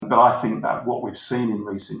But I think that what we've seen in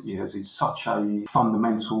recent years is such a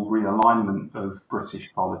fundamental realignment of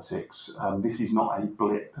British politics. This is not a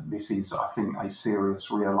blip. This is, I think, a serious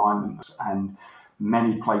realignment. And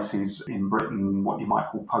many places in Britain, what you might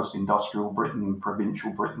call post-industrial Britain,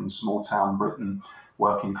 provincial Britain, small-town Britain,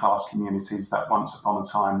 working class communities that once upon a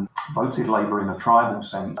time voted Labour in a tribal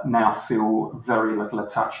sense, now feel very little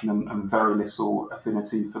attachment and very little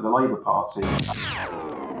affinity for the Labour Party.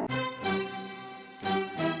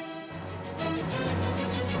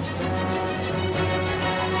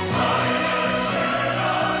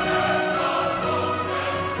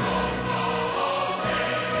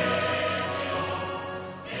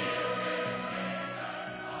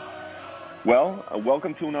 Well,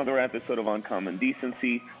 welcome to another episode of Uncommon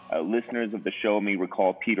Decency. Listeners of the show may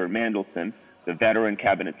recall Peter Mandelson, the veteran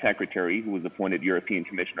cabinet secretary who was appointed European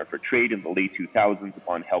Commissioner for Trade in the late 2000s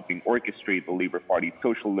upon helping orchestrate the Labour Party's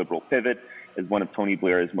social liberal pivot as one of Tony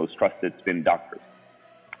Blair's most trusted spin doctors.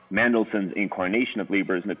 Mandelson's incarnation of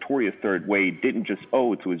Labour's notorious third way didn't just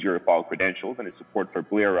owe to his Europhile credentials and his support for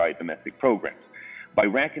Blairite domestic programs. By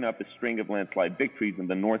racking up a string of landslide victories in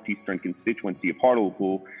the northeastern constituency of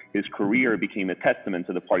Hartlepool, his career became a testament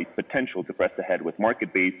to the party's potential to press ahead with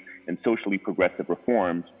market-based and socially progressive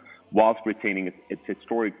reforms, whilst retaining its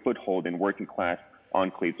historic foothold in working-class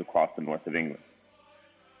enclaves across the north of England.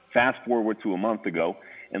 Fast forward to a month ago,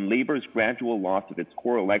 and Labour's gradual loss of its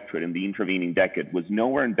core electorate in the intervening decade was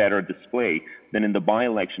nowhere in better display than in the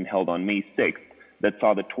by-election held on May 6th that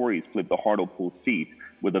saw the Tories flip the Hartlepool seat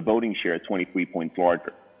with a voting share 23 points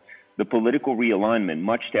larger. The political realignment,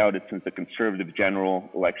 much touted since the Conservative general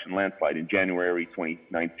election landslide in January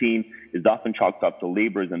 2019, is often chalked up to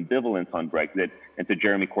Labour's ambivalence on Brexit and to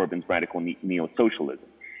Jeremy Corbyn's radical neo-socialism.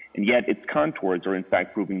 And yet its contours are in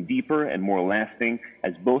fact proving deeper and more lasting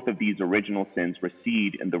as both of these original sins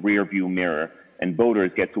recede in the rearview mirror and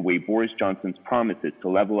voters get to weigh Boris Johnson's promises to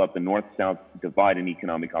level up the North-South divide in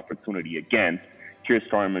economic opportunity against Keir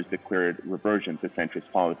Starmer's declared reversion to centrist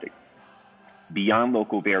politics. Beyond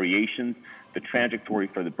local variations, the trajectory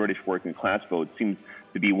for the British working class vote seems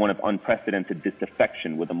to be one of unprecedented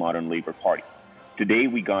disaffection with the modern Labour Party. Today,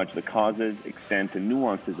 we gauge the causes, extent, and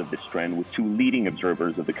nuances of this trend with two leading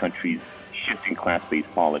observers of the country's shifting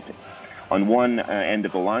class-based politics. On one end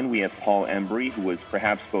of the line, we have Paul Embry, who has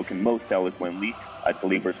perhaps spoken most eloquently to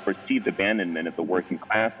Labour's perceived abandonment of the working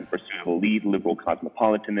class in pursuit of elite liberal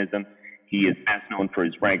cosmopolitanism. He is best known for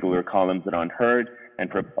his regular columns at Unheard and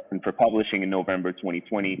for publishing in November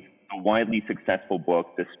 2020 the widely successful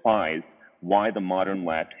book, Despised: Why the Modern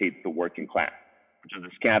Left Hates the Working Class, which is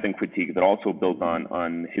a scathing critique that also builds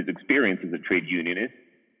on his experience as a trade unionist.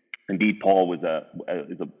 Indeed, Paul is a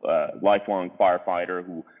lifelong firefighter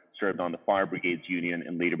who served on the Fire Brigades Union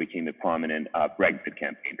and later became a prominent Brexit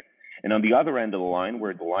campaigner. And on the other end of the line,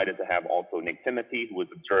 we're delighted to have also Nick Timothy, who has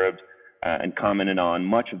observed and commented on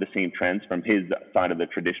much of the same trends from his side of the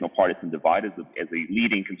traditional partisan divide as a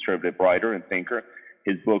leading conservative writer and thinker.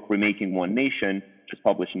 His book, Remaking One Nation, just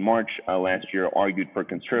published in March last year, argued for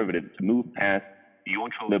conservatives to move past the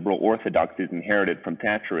ultra-liberal orthodoxies inherited from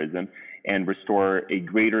Thatcherism and restore a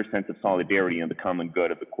greater sense of solidarity and the common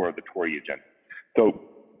good at the core of the Tory agenda. So,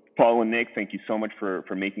 Paul and Nick, thank you so much for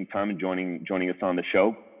making time and joining us on the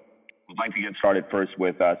show. I'd like to get started first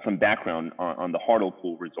with some background on the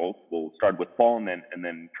Hartlepool results. We'll start with Paul and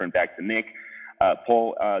then turn back to Nick.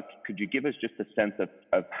 Paul, could you give us just a sense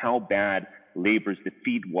of how bad Labour's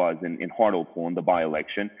defeat was in Hartlepool in the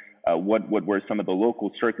by-election? What were some of the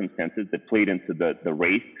local circumstances that played into the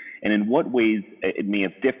race, and in what ways it may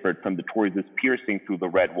have differed from the Tories' piercing through the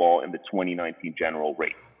red wall in the 2019 general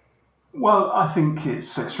race? Well, I think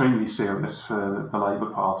it's extremely serious for the Labour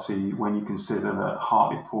Party when you consider that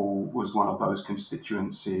Hartlepool was one of those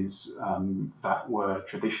constituencies that were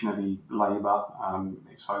traditionally Labour.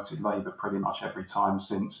 It's voted Labour pretty much every time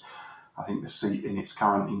since I think the seat in its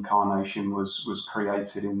current incarnation was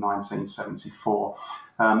created in 1974.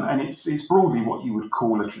 And it's broadly what you would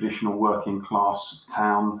call a traditional working class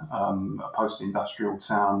town, a post-industrial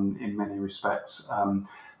town in many respects.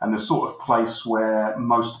 And the sort of place where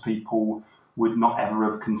most people would not ever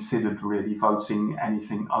have considered really voting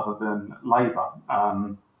anything other than Labour,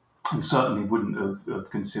 and certainly wouldn't have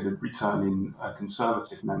considered returning a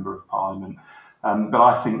Conservative Member of Parliament. But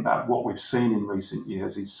I think that what we've seen in recent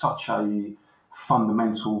years is such a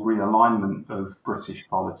fundamental realignment of British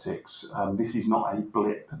politics. This is not a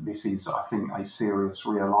blip. This is, I think, a serious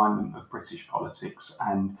realignment of British politics.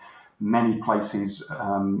 And many places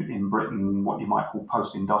in Britain, what you might call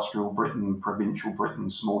post-industrial Britain, provincial Britain,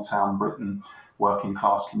 small-town Britain,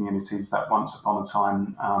 working-class communities that once upon a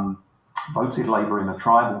time voted Labour in a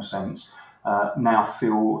tribal sense, now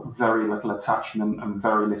feel very little attachment and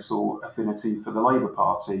very little affinity for the Labour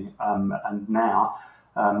Party. And now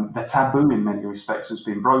the taboo in many respects has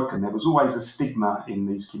been broken. There was always a stigma in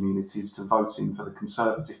these communities to voting for the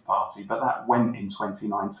Conservative Party, but that went in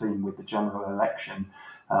 2019 with the general election.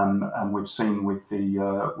 And we've seen with the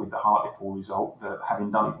Hartlepool result that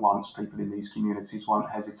having done it once, people in these communities won't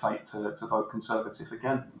hesitate to vote Conservative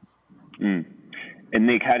again. Mm. And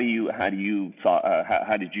Nick, how did you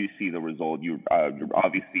see the result? You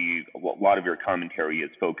obviously, a lot of your commentary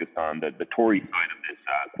is focused on the Tory side of this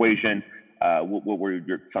equation. What were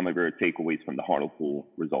some of your takeaways from the Hartlepool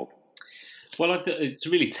result? Well, it's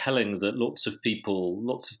really telling that lots of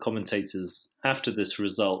commentators after this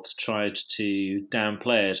result tried to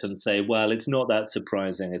downplay it and say, well, it's not that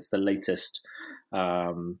surprising. It's the latest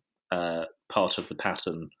part of the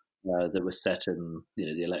pattern that was set in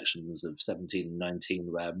the elections of 17 and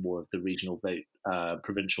 19, where more of the regional vote,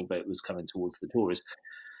 provincial vote was coming towards the Tories.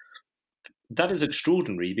 That is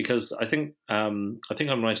extraordinary because I think I'm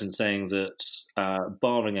right in saying that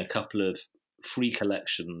barring a couple of freak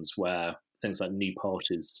elections where things like new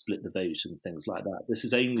parties split the vote and things like that, this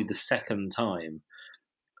is only the second time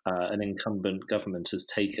an incumbent government has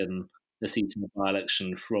taken a seat in a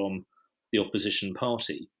by-election from the opposition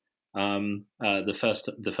party. The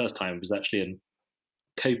first time was actually in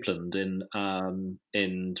Copeland in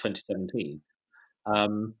 2017.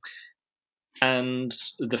 And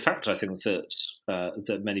the fact, I think,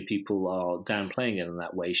 that many people are downplaying it in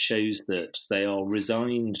that way shows that they are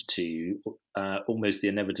resigned to almost the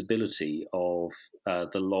inevitability of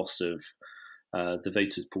the loss of the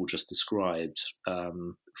voters Paul just described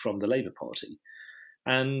from the Labour Party.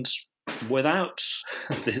 And without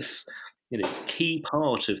this key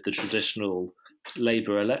part of the traditional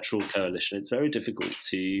Labour electoral coalition, it's very difficult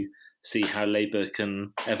to see how Labour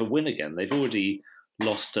can ever win again. They've already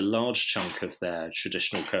lost a large chunk of their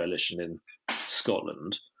traditional coalition in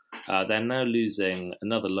Scotland. They're now losing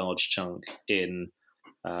another large chunk in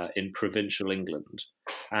provincial England,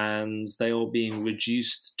 and they are being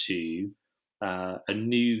reduced to a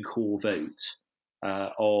new core vote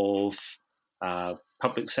of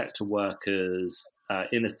public sector workers,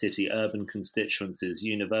 inner city, urban constituencies,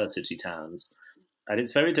 university towns. And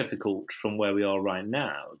it's very difficult from where we are right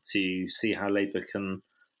now to see how Labour can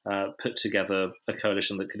put together a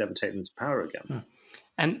coalition that could ever take them to power again.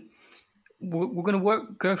 And we're going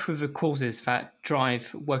to go through the causes that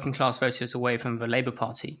drive working class voters away from the Labour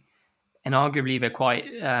Party. And arguably they're quite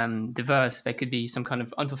diverse. There could be some kind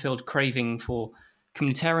of unfulfilled craving for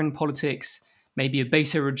communitarian politics, maybe a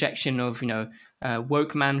baser rejection of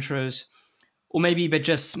woke mantras, or maybe they're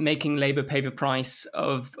just making Labour pay the price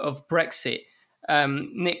of Brexit.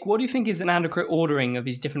 Nick, what do you think is an adequate ordering of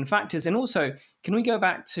these different factors? And also, can we go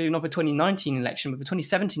back to not the 2019 election, but the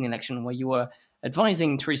 2017 election, where you were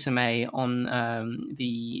advising Theresa May on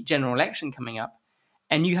the general election coming up,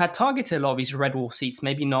 and you had targeted a lot of these red wall seats,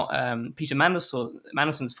 maybe not Peter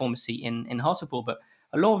Mandelson's former seat in Hartlepool, but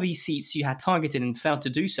a lot of these seats you had targeted and failed to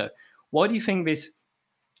do so. Why do you think this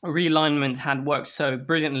realignment had worked so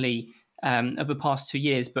brilliantly over the past 2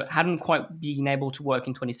 years, but hadn't quite been able to work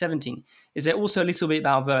in 2017? Is there also a little bit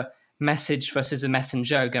about the message versus the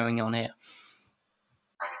messenger going on here?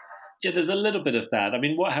 Yeah, there's a little bit of that. I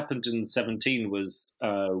mean, what happened in 17 was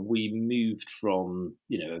we moved from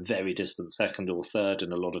a very distant second or third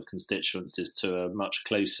in a lot of constituencies to a much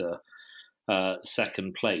closer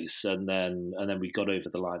second place, and then we got over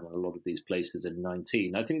the line in a lot of these places in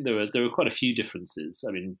 19. I think there were quite a few differences.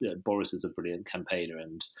 I mean, Boris is a brilliant campaigner,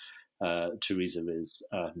 and Theresa is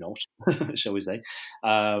not, shall we say.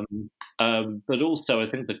 But also, I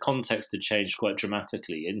think the context had changed quite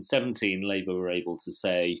dramatically. In 17, Labour were able to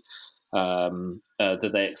say that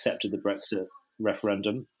they accepted the Brexit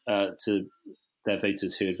referendum to their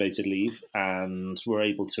voters who had voted leave, and were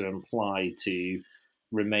able to imply to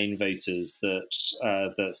Remain voters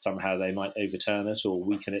that somehow they might overturn it or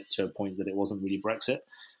weaken it to a point that it wasn't really Brexit.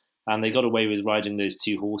 And they got away with riding those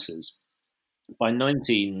two horses. By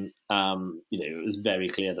 19, it was very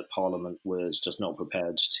clear that Parliament was just not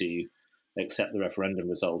prepared to accept the referendum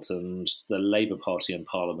result, and the Labour Party in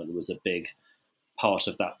Parliament was a big part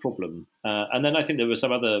of that problem. And then I think there are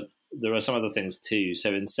some other things too.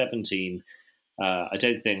 So in 17, I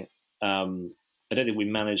don't think we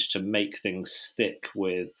managed to make things stick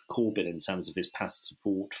with Corbyn in terms of his past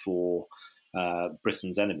support for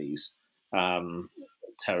Britain's enemies.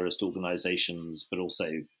 Terrorist organisations, but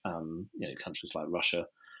also countries like Russia.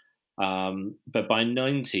 But by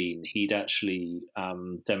 19, he'd actually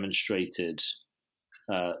demonstrated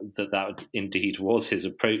that indeed was his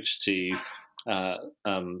approach to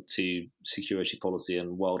to security policy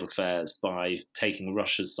and world affairs by taking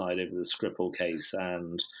Russia's side over the Skripal case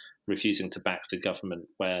and refusing to back the government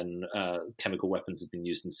when chemical weapons had been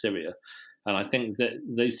used in Syria. And I think that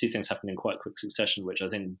those two things happened in quite quick succession, which I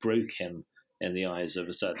think broke him in the eyes of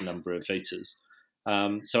a certain number of voters.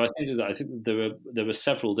 So I think there were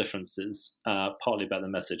several differences, partly about the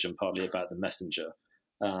message and partly about the messenger,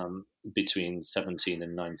 between 17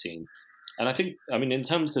 and 19. And I think, in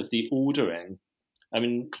terms of the ordering, I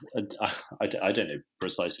don't know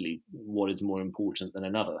precisely what is more important than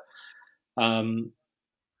another.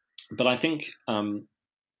 But I think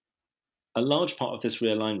a large part of this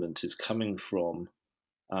realignment is coming from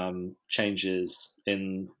changes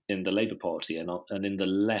in the Labour Party and in the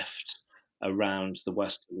left around the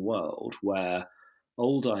Western world, where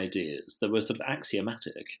old ideas that were sort of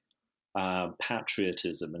axiomatic,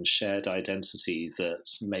 patriotism and shared identity that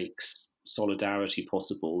makes solidarity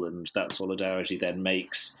possible, and that solidarity then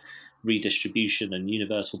makes redistribution and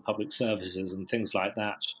universal public services and things like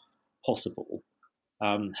that possible,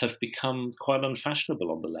 have become quite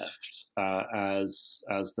unfashionable on the left, as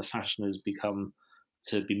the fashion has become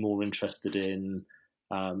to be more interested in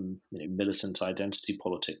militant identity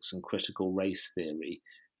politics and critical race theory,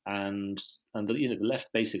 and the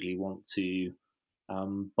left basically want to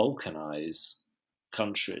balkanize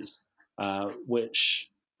countries, which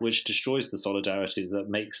destroys the solidarity that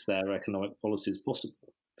makes their economic policies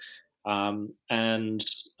possible. And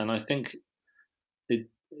I think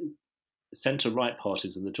centre-right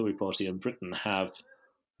parties and the Tory party in Britain have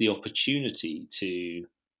the opportunity to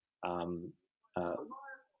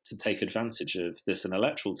take advantage of this in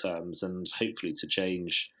electoral terms, and hopefully to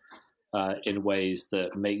change in ways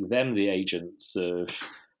that make them the agents of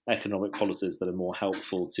economic policies that are more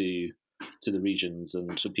helpful to the regions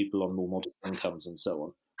and to people on more modest incomes and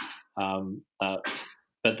so on.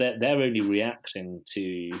 But they're only reacting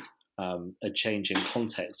to a change in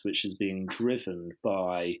context, which is being driven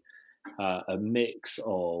by a mix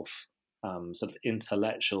of sort of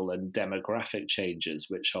intellectual and demographic changes,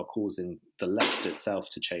 which are causing the left itself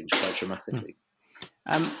to change quite dramatically.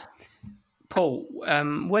 Paul,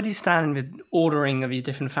 where do you stand with ordering of these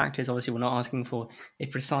different factors? Obviously, we're not asking for a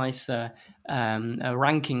precise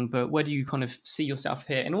ranking, but where do you kind of see yourself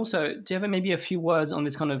here? And also, do you have maybe a few words on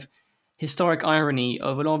this kind of historic irony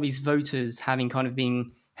of a lot of these voters having kind of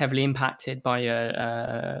been heavily impacted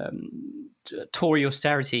by Tory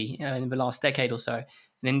austerity in the last decade or so,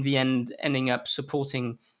 and in the end ending up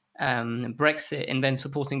supporting Brexit and then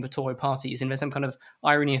supporting the Tory party? Isn't there some kind of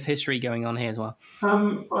irony of history going on here as well?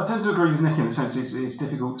 I tend to agree with Nick in the sense it's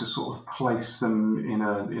difficult to sort of place them in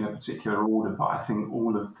a particular order, but I think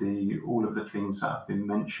all of the things that have been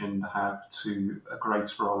mentioned have to a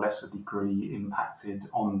greater or lesser degree impacted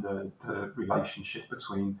on the relationship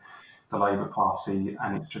between the Labour Party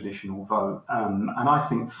and its traditional vote. And I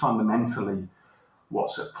think fundamentally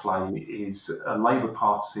what's at play is a Labour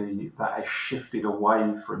Party that has shifted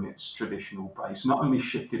away from its traditional base, not only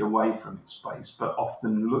shifted away from its base, but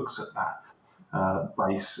often looks at that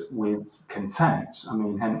base with contempt.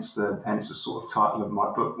 Hence the sort of title of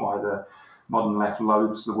my book, Why the Modern Left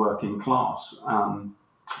Loathes the Working Class. And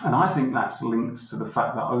I think that's linked to the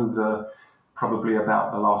fact that over probably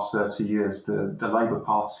about the last 30 years, the Labour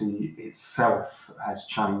Party itself has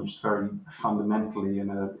changed very fundamentally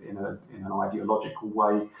in an ideological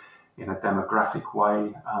way, in a demographic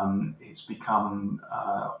way. It's become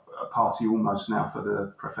a party almost now for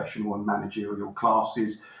the professional and managerial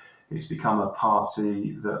classes. It's become a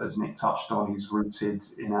party that, as Nick touched on, is rooted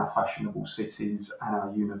in our fashionable cities and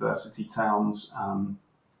our university towns.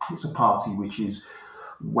 It's a party which is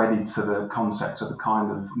wedded to the concept of a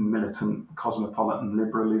kind of militant cosmopolitan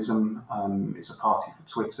liberalism. It's a party for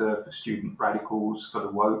Twitter, for student radicals, for the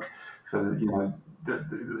woke, for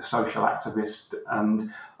the social activist.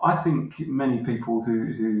 And I think many people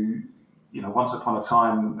who once upon a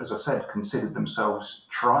time, as I said, considered themselves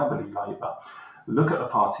tribally Labour, look at the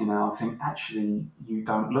party now and think, actually, you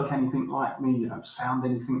don't look anything like me, you don't sound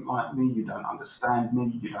anything like me, you don't understand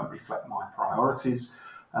me, you don't reflect my priorities.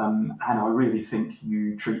 And I really think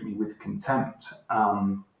you treat me with contempt.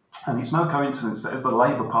 And it's no coincidence that as the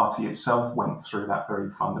Labour Party itself went through that very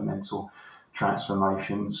fundamental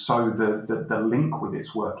transformation, so the link with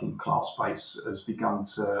its working class base has begun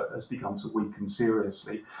to weaken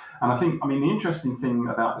seriously. And I think, the interesting thing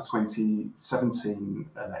about the 2017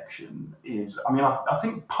 election is, I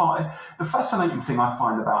think the fascinating thing I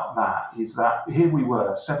find about that is that here we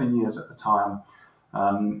were 7 years at the time,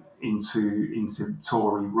 into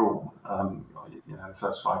Tory rule, the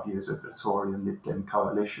first 5 years of the Tory and Lib Dem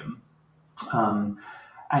coalition,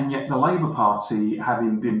 and yet the Labour Party,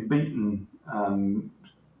 having been beaten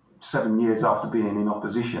 7 years after being in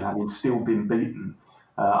opposition, having still been beaten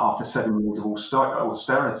after 7 years of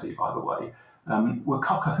austerity, by the way, were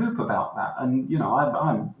cock-a-hoop about that. And,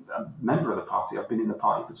 I'm a member of the party. I've been in the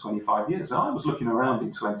party for 25 years. And I was looking around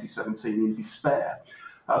in 2017 in despair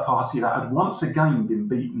at a party that had once again been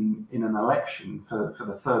beaten in an election for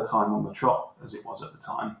the third time on the trot, as it was at the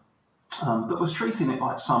time, but was treating it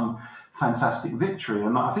like some fantastic victory.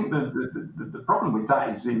 And I think the problem with that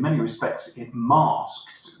is, in many respects, it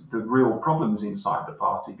masked the real problems inside the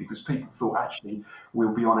party, because people thought, actually,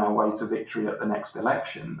 we'll be on our way to victory at the next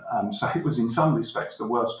election. So it was, in some respects, the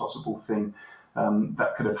worst possible thing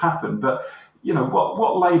that could have happened. But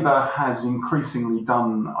what Labour has increasingly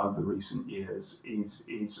done over recent years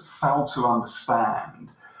is failed to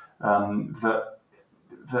understand that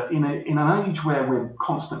in an age where we're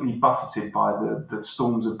constantly buffeted by the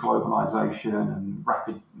storms of globalisation and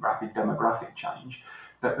rapid demographic change,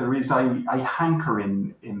 that there is a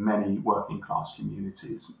hankering in many working class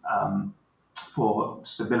communities for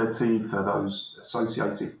stability, for those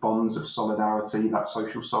associated bonds of solidarity, that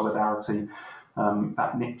social solidarity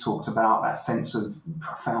that Nick talked about, that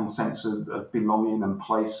profound sense of belonging and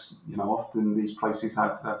place. Often these places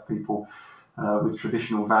have people with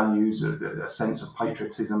traditional values, a sense of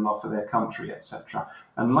patriotism, love for their country, etc.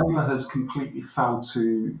 And Labour has completely failed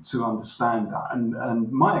to understand that.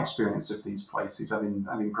 And my experience of these places,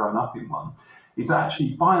 having grown up in one, is that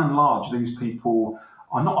actually, by and large, these people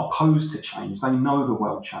are not opposed to change. They know the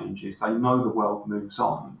world changes. They know the world moves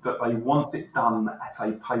on, but they want it done at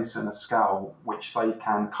a pace and a scale which they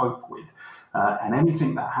can cope with. And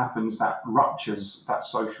anything that happens that ruptures that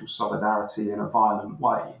social solidarity in a violent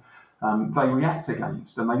way, they react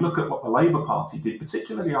against. And they look at what the Labour Party did,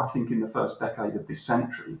 particularly, I think, in the first decade of this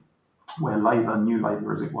century, where Labour, New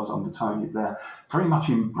Labour as it was under Tony Blair, very much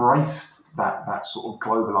embraced that sort of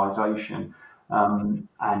globalisation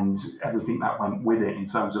and everything that went with it in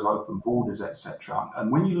terms of open borders, etc. And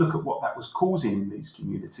when you look at what that was causing in these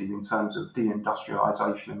communities in terms of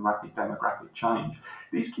deindustrialisation and rapid demographic change,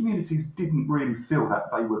 these communities didn't really feel that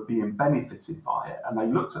they were being benefited by it. And they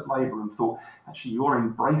looked at Labour and thought, actually, you're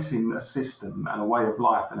embracing a system and a way of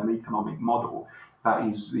life and an economic model that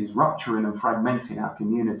is rupturing and fragmenting our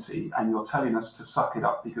community, and you're telling us to suck it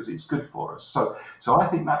up because it's good for us. So I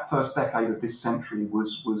think that first decade of this century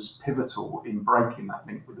was pivotal in breaking that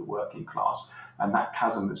link with the working class, and that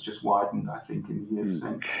chasm has just widened, I think, in the years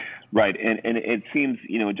since. Right, and it seems,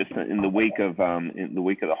 just in the wake of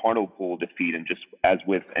the Hartlepool defeat, and just as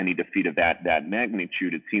with any defeat of that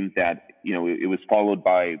magnitude, it seems that it was followed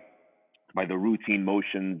by the routine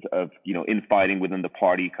motions of, infighting within the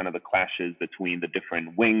party, kind of the clashes between the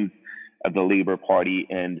different wings of the Labour Party.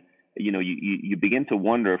 And, you begin to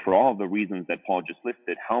wonder, for all of the reasons that Paul just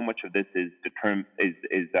listed, how much of this is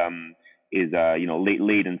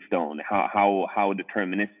laid in stone, how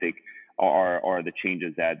deterministic are the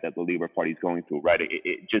changes that the Labour Party is going through, right?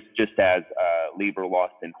 Just as Labour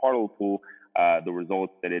lost in Hartlepool, the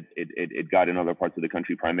results that it got in other parts of the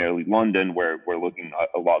country, primarily London, where we're looking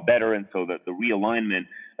a lot better. And so the realignment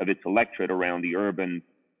of its electorate around the urban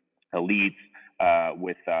elites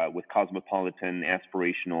with cosmopolitan,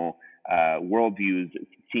 aspirational worldviews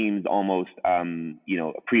seems almost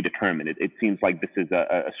predetermined. It seems like this is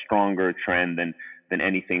a stronger trend than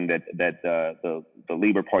anything that the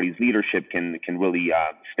Labour Party's leadership can really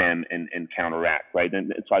stem and counteract, right?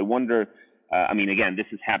 And so I wonder. Again, this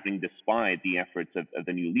is happening despite the efforts of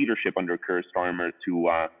the new leadership under Keir Starmer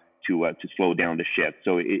to slow down the ship.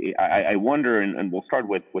 So I wonder, and we'll start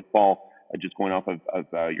with Paul, just going off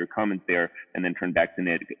of your comments there, and then turn back to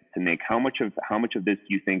Nick. How much of this do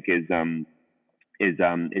you think is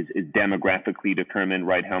demographically determined,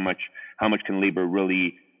 right? How much can Labour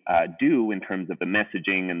really do in terms of the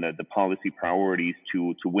messaging and the policy priorities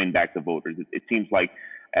to win back the voters? It seems like,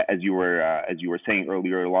 as you were saying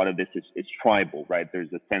earlier, a lot of this is tribal, right?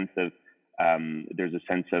 There's a sense of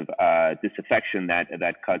disaffection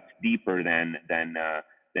that cuts deeper than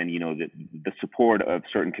the support of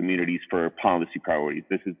certain communities for policy priorities.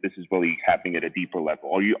 This is really happening at a deeper level.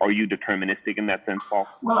 Are you deterministic in that sense, Paul?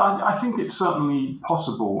 Well, I think it's certainly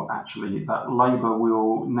possible, actually, that Labour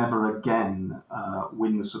will never again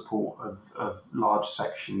win the support of large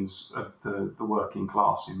sections of the working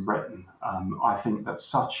class in Britain. I think that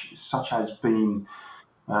such has been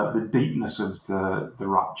the deepness of the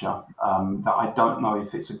rupture, that I don't know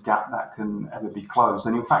if it's a gap that can ever be closed.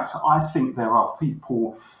 And in fact, I think there are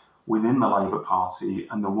people within the Labour Party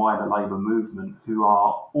and the wider Labour movement who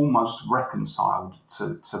are almost reconciled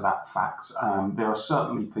to that fact. There are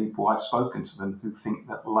certainly people, I've spoken to them, who think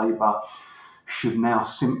that Labour should now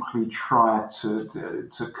simply try to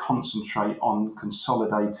concentrate on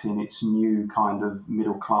consolidating its new kind of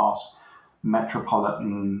middle class,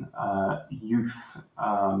 metropolitan, youth,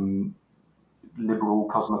 liberal,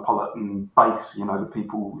 cosmopolitan base. You know, the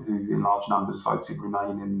people who in large numbers voted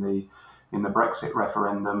Remain in the Brexit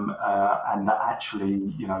referendum, and that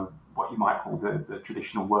actually, you know, what you might call the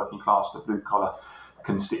traditional working class, the blue collar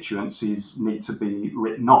constituencies need to be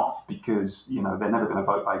written off because, you know, they're never going to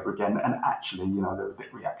vote Labour again, and actually, you know, they're a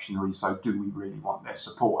bit reactionary, so do we really want their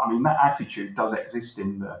support? I mean, that attitude does exist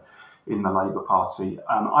in the Labour Party.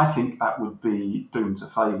 I think that would be doomed to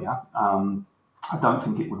failure. I don't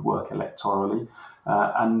think it would work electorally.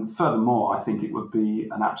 And furthermore, I think it would be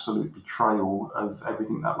an absolute betrayal of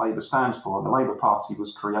everything that Labour stands for. The Labour Party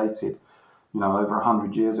was created, you know, over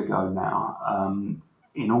 100 years ago now,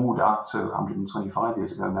 in order to 125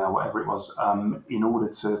 years ago now, whatever it was, in order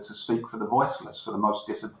to speak for the voiceless, for the most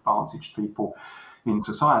disadvantaged people in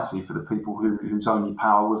society, for the people whose only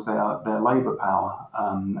power was their labour power,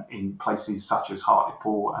 in places such as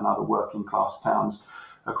Hartlepool and other working class towns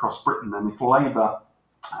across Britain. And if Labour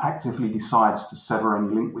actively decides to sever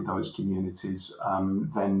any link with those communities,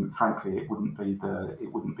 then frankly it wouldn't be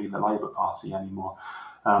the Labour Party anymore.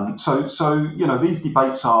 So you know, these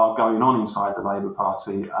debates are going on inside the Labour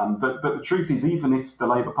Party, but the truth is, even if the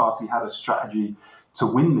Labour Party had a strategy to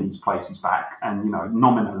win these places back, and, you know,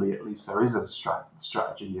 nominally at least there is a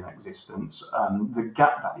strategy in existence, the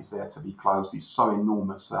gap that is there to be closed is so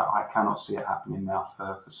enormous that I cannot see it happening now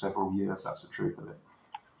for several years. That's the truth of it.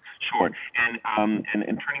 Sure. And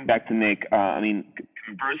turning back to Nick, I mean,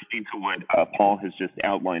 conversely to what Paul has just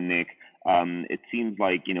outlined, Nick, it seems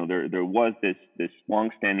like, you know, there was this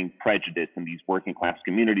long-standing prejudice in these working class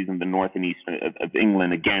communities in the north and east of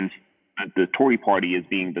England against the Tory party as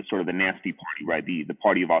being the sort of the nasty party, right? The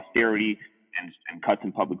party of austerity and cuts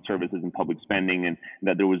in public services and public spending, and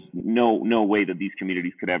that there was no way that these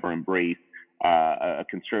communities could ever embrace a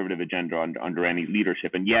conservative agenda under any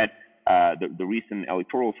leadership. And yet, the recent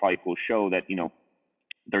electoral cycles show that, you know,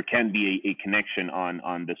 there can be a connection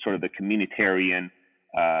on the sort of the communitarian,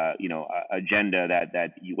 agenda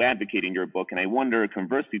that you advocate in your book. And I wonder,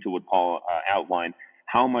 conversely to what Paul outlined,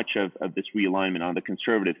 how much of this realignment on the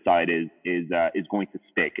conservative side is going to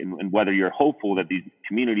stick, and whether you're hopeful that these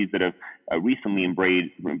communities that have recently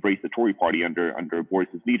embraced the Tory party under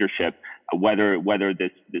Boris's leadership, whether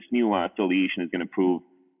this new affiliation is going to prove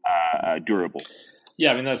durable.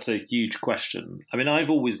 Yeah, I mean, that's a huge question. I mean, I've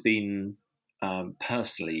always been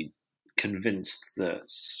personally convinced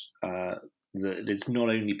that it's not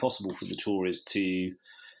only possible for the Tories to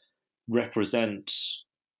represent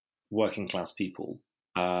working class people,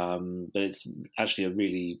 but it's actually a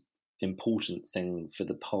really important thing for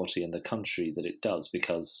the party and the country that it does,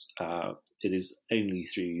 because it is only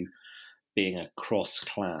through being a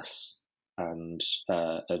cross-class and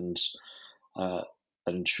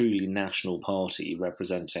truly national party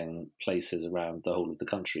representing places around the whole of the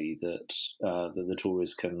country that the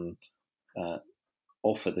Tories can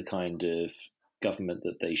offer the kind of government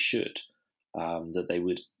that they should, that they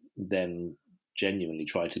would then genuinely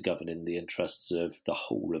try to govern in the interests of the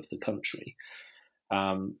whole of the country.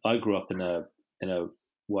 I grew up in a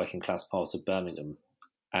working class part of Birmingham,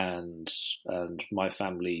 and my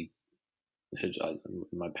family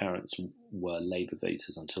my parents were Labour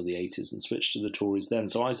voters until the 80s and switched to the Tories then.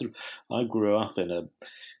 So I grew up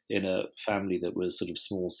in a family that was sort of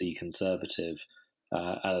small c conservative,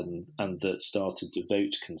 and that started to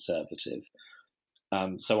vote Conservative.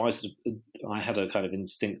 So I had a kind of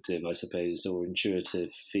instinctive, I suppose, or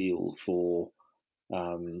intuitive feel for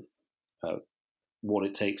what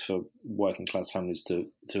it takes for working class families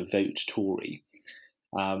to vote Tory.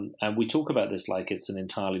 And we talk about this like it's an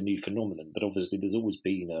entirely new phenomenon, but obviously there's always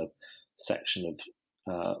been a section of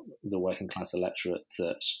the working class electorate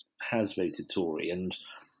that has voted Tory. And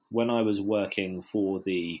when I was working for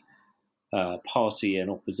the party in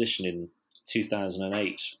opposition in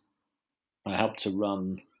 2008, I helped to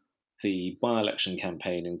run the by-election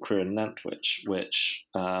campaign in Crewe and Nantwich, which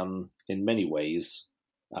in many ways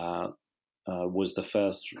was the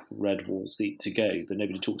first red wall seat to go, but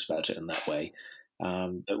nobody talks about it in that way.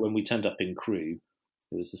 But when we turned up in Crewe,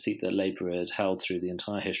 it was the seat that Labour had held through the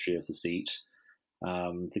entire history of the seat.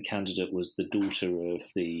 The candidate was the daughter of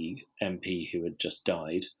the MP who had just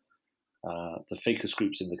died. The focus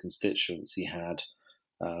groups in the constituency had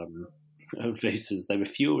voters. They were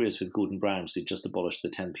furious with Gordon Brown because he'd just abolished the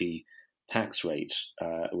 10p tax rate,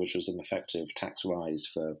 which was an effective tax rise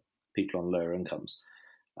for people on lower incomes.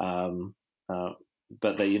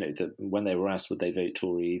 but they, when they were asked would they vote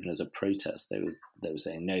Tory even as a protest, they were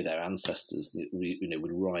saying no, their ancestors,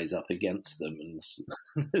 would rise up against them, and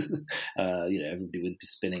everybody would be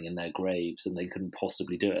spinning in their graves, and they couldn't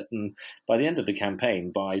possibly do it. And by the end of the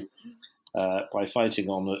campaign, by fighting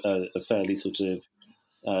on a fairly sort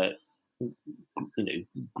of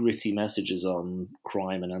gritty messages on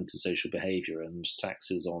crime and antisocial behaviour and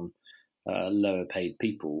taxes on lower paid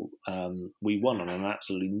people, we won on an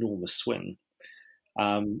absolutely enormous swing.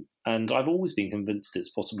 And I've always been convinced it's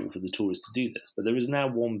possible for the Tories to do this, but there is now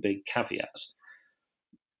one big caveat,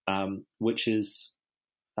 which is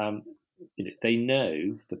the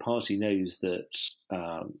party knows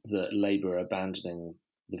that Labour are abandoning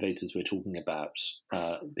the voters we're talking about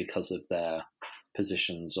because of their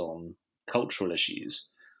positions on cultural issues.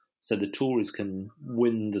 So the Tories can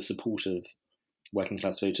win the support of working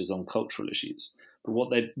class voters on cultural issues. But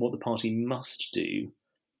what the party must do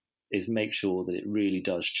is make sure that it really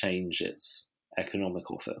does change its economic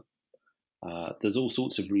offer. There's all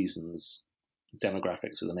sorts of reasons,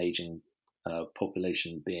 demographics with an ageing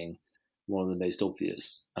population being one of the most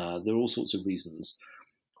obvious. There are all sorts of reasons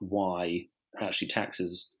why actually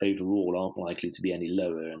taxes overall aren't likely to be any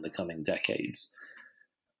lower in the coming decades.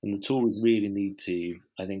 And the Tories really need to,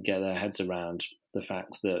 I think, get their heads around the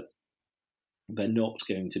fact that they're not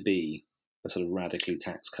going to be a sort of radically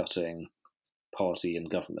tax-cutting party in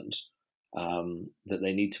government, that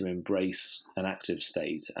they need to embrace an active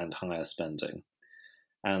state and higher spending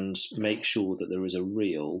and make sure that there is a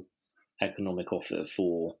real economic offer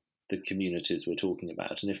for the communities we're talking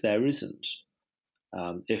about. And if there isn't,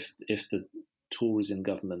 if the Tories in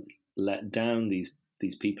government let down these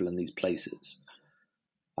people in these places,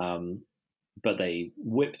 but they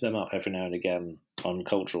whip them up every now and again on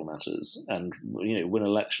cultural matters and win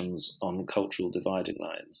elections on cultural dividing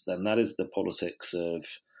lines, then that is the politics of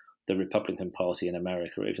the Republican Party in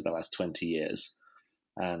America over the last 20 years.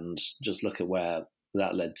 And just look at where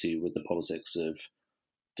that led to with the politics of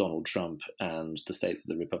Donald Trump and the state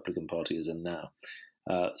that the Republican Party is in now.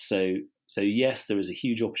 So yes, there is a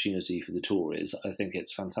huge opportunity for the Tories. I think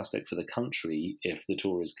it's fantastic for the country if the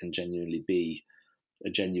Tories can genuinely be a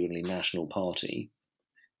genuinely national party,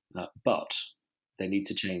 but they need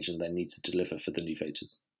to change and they need to deliver for the new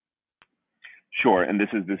voters. Sure, and this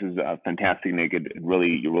is fantastic, Nick.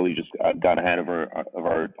 You really just got ahead of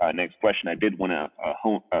our next question. I did want to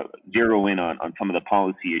zero in on some of the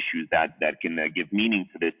policy issues that can give meaning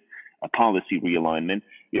to this policy realignment.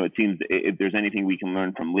 It seems if there's anything we can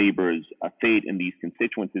learn from Labour's fate in these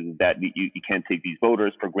constituencies is that you can't take these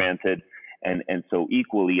voters for granted, and so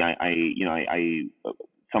equally,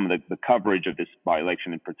 some of the coverage of this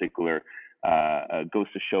by-election in particular goes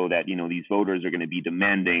to show that these voters are going to be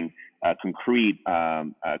demanding concrete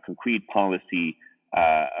policy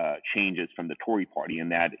changes from the Tory party,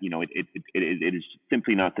 and that it is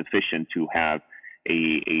simply not sufficient to have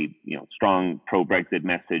a strong pro-Brexit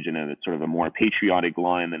message and a sort of a more patriotic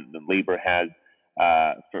line than Labour has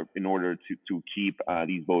in order to keep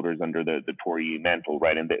these voters under the Tory mantle,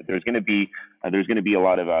 right? And there's going to be a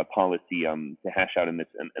lot of policy to hash out in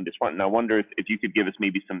this front. And I wonder if you could give us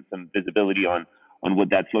maybe some visibility on what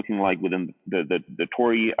that's looking like within the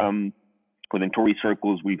Tory within Tory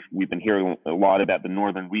circles. We've been hearing a lot about the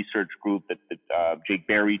Northern Research Group that Jake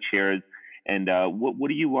Berry chairs. And what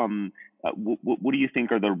do you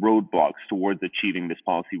think are the roadblocks towards achieving this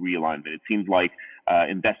policy realignment? It seems like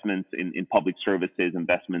investments in public services,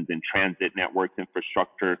 investments in transit networks,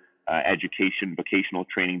 infrastructure, education, vocational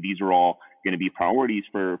training, these are all going to be priorities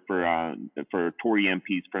for Tory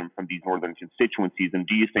MPs from these northern constituencies. And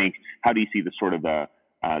how do you see the sort of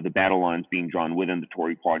the battle lines being drawn within the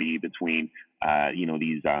Tory party between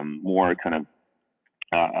these more kind of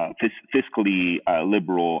fiscally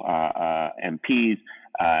liberal MPs,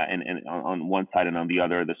 and on one side, and on the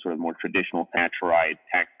other, the sort of more traditional Thatcherite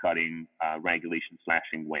tax-cutting, regulation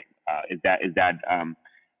slashing wing?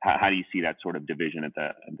 How do you see that sort of division at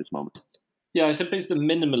this moment? Yeah, I suppose the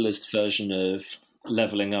minimalist version of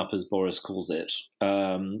levelling up, as Boris calls it,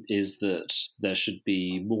 is that there should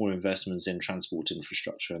be more investments in transport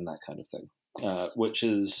infrastructure and that kind of thing, which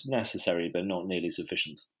is necessary but not nearly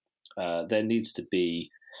sufficient. There needs to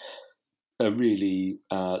be a really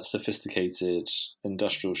sophisticated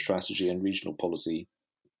industrial strategy and regional policy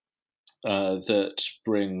that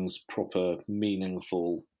brings proper,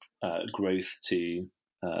 meaningful growth to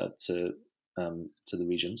the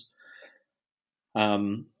regions,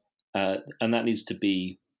 and that needs to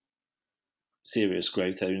be serious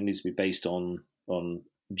growth. It needs to be based on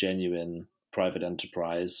genuine private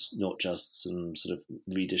enterprise, not just some sort of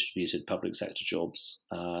redistributed public sector jobs.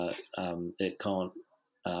 It can't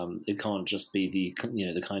It can't just be the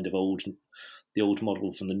kind of the old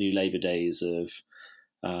model from the New Labour days of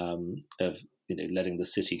letting the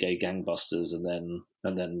city go gangbusters and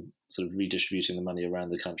then sort of redistributing the money around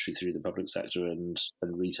the country through the public sector and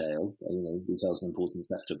retail. Retail is an important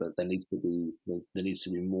sector, but there needs to be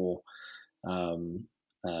more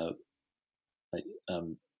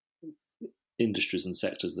industries and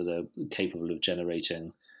sectors that are capable of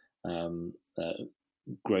generating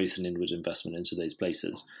growth and inward investment into those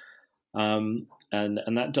places, and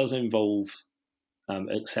that does involve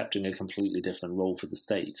accepting a completely different role for the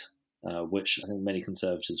state, which I think many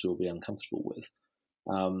Conservatives will be uncomfortable with.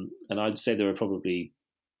 And I'd say there are probably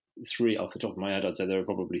three, off the top of my head,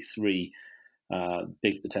 three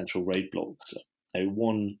big potential roadblocks.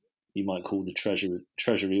 One you might call the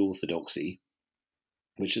Treasury orthodoxy,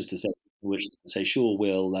 which is to say, sure,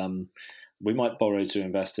 we might borrow to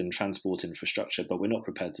invest in transport infrastructure, but we're not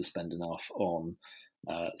prepared to spend enough on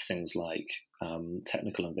things like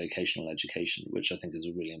technical and vocational education, which I think is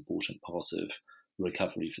a really important part of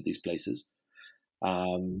recovery for these places.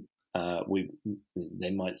 They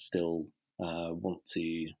might still want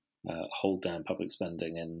to hold down public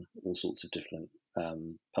spending in all sorts of different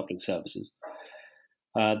public services.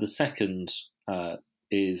 The second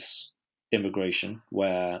is immigration,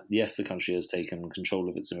 where, yes, the country has taken control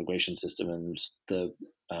of its immigration system and the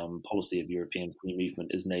policy of European free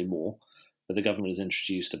movement is no more, but the government has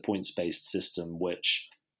introduced a points-based system which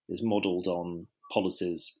is modelled on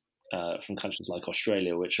policies from countries like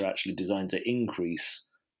Australia, which are actually designed to increase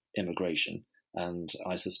immigration. And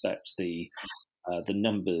I suspect the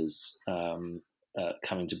numbers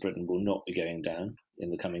coming to Britain will not be going down in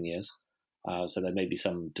the coming years. So there may be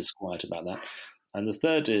some disquiet about that. And the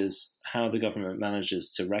third is how the government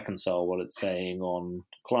manages to reconcile what it's saying on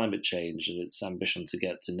climate change and its ambition to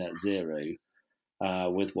get to net zero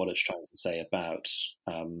with what it's trying to say about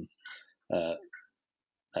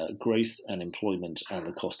growth and employment and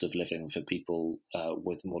the cost of living for people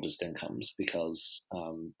with modest incomes, because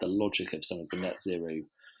the logic of some of the net zero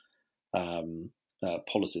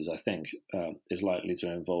policies, I think, is likely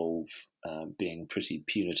to involve being pretty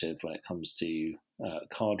punitive when it comes to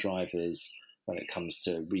car drivers, when it comes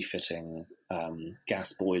to refitting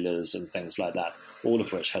gas boilers and things like that, all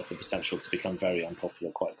of which has the potential to become very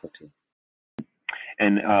unpopular quite quickly.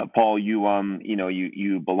 And Paul, you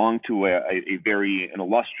belong to an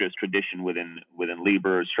illustrious tradition within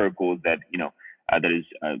labor circles that that is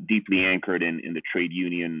deeply anchored in the trade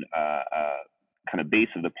union kind of base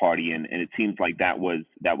of the party, and it seems like that was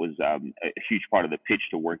a huge part of the pitch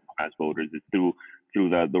to working class voters is through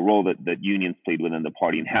the role that unions played within the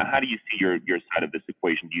party. And how do you see your side of this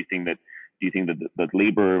equation? Do you think that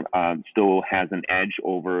labor still has an edge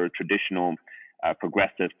over traditional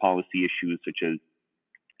progressive policy issues such as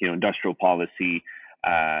industrial policy,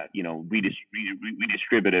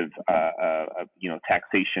 redistributive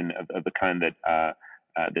taxation of the kind that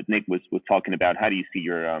Nick was talking about? How do you see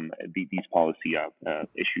your these policy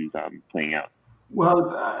issues playing out?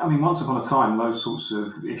 Well, I mean, once upon a time, those sorts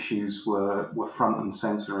of issues were front and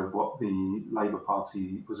centre of what the Labour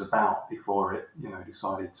Party was about before it,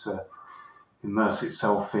 decided to immerse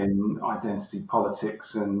itself in identity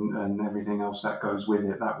politics and everything else that goes with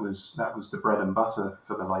it. That was the bread and butter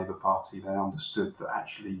for the Labour Party. They understood that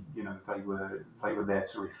actually, they were there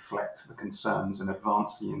to reflect the concerns and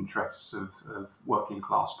advance the interests of working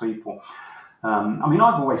class people. I mean,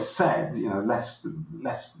 I've always said, lest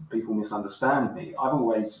people misunderstand me, I've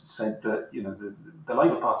always said that, the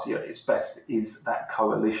Labour Party at its best is that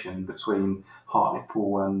coalition between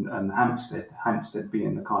Hartlepool and Hampstead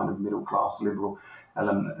being the kind of middle-class liberal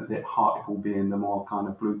element of it, Hartlepool being the more kind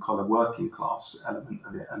of blue-collar working class element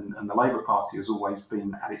of it. And the Labour Party has always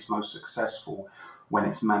been at its most successful when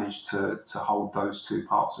it's managed to hold those two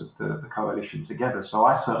parts of the coalition together. So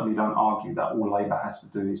I certainly don't argue that all Labour has to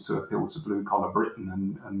do is to appeal to blue-collar Britain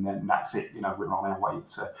and then that's it, we're on our way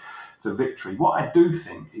to victory. What I do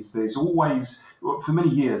think is there's always, for many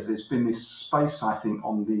years, there's been this space, I think,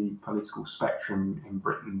 on the political spectrum in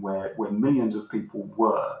Britain where millions of people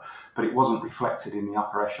were, but it wasn't reflected in the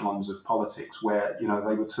upper echelons of politics where,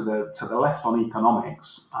 they were to the left on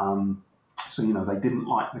economics. So, they didn't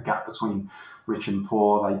like the gap between rich and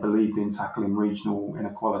poor. They believed in tackling regional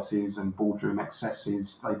inequalities and boardroom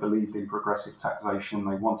excesses. They believed in progressive taxation.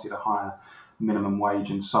 They wanted a higher minimum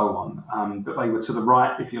wage and so on. But they were to the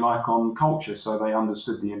right, if you like, on culture. So they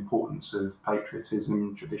understood the importance of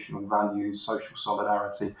patriotism, traditional values, social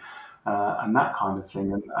solidarity, and that kind of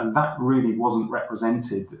thing. And that really wasn't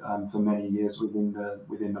represented for many years within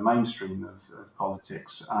the mainstream of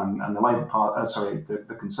politics. And the Labour Party,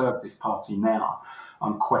 the Conservative Party now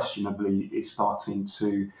unquestionably is starting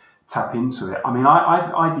to tap into it. I mean,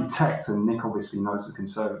 I detect, and Nick obviously knows the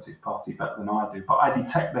Conservative Party better than I do, but I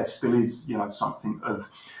detect there still is, something of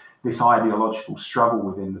this ideological struggle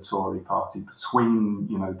within the Tory party between,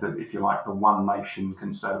 if you like, the one nation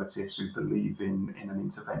Conservatives who believe in an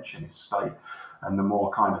interventionist state and the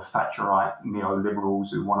more kind of Thatcherite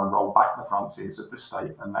neoliberals who want to roll back the frontiers of the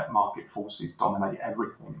state and let market forces dominate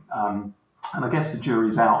everything. And I guess the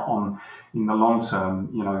jury's out on, in the long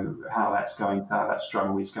term, how that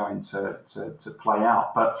struggle is going to play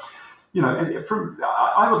out. But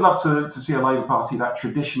I would love to see a Labour Party that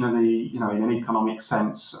traditionally, in an economic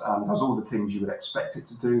sense, does all the things you would expect it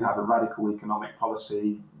to do, have a radical economic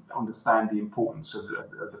policy, understand the importance of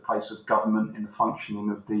the place of government in the functioning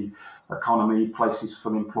of the economy, places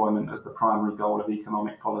full employment as the primary goal of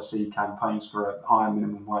economic policy, campaigns for a higher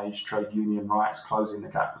minimum wage, trade union rights, closing the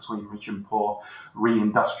gap between rich and poor,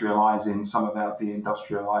 reindustrialising some of our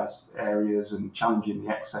deindustrialised areas and challenging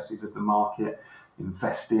the excesses of the market,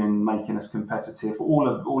 investing, making us competitive, all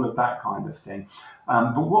of that kind of thing.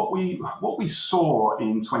 But what we saw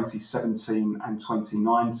in 2017 and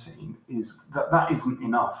 2019 is that isn't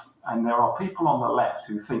enough. And there are people on the left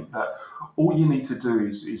who think that all you need to do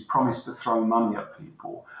is promise to throw money at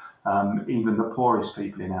people, even the poorest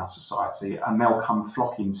people in our society, and they'll come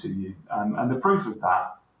flocking to you. And the proof of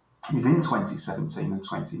that is in 2017 and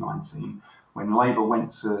 2019, when Labour went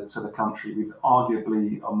to the country with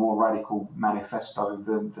arguably a more radical manifesto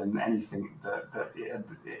than anything that it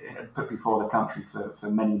had put before the country for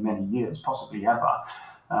many, many years, possibly ever.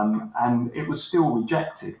 And it was still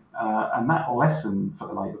rejected. And that lesson for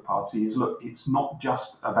the Labour Party is, look, it's not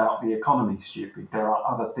just about the economy, stupid. There are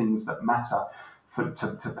other things that matter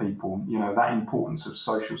to people. That importance of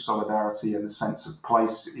social solidarity and the sense of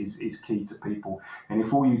place is key to people. And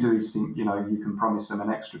if all you do is think, you can promise them an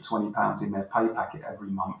extra £20 in their pay packet every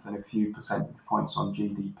month and a few percentage points on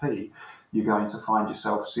GDP, you're going to find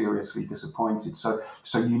yourself seriously disappointed. So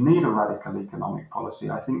you need a radical economic policy.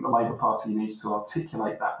 I think the Labour Party needs to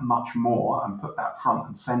articulate that much more and put that front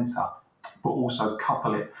and centre, but also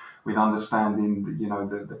couple it with understanding,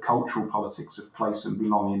 the cultural politics of place and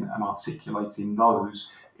belonging and articulating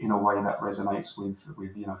those in a way that resonates with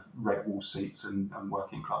red wall seats and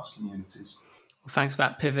working class communities. Well, thanks for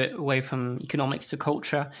that pivot away from economics to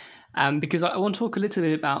culture, because I want to talk a little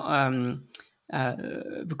bit about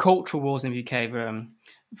the cultural wars in the UK,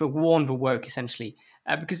 the war on the woke, essentially,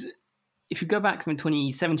 because if you go back from the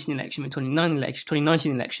 2017 election, the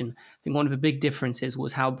 2019 election, I think one of the big differences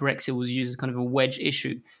was how Brexit was used as kind of a wedge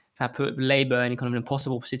issue that put Labour in kind of an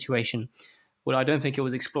impossible situation. Well, I don't think it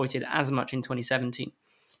was exploited as much in 2017.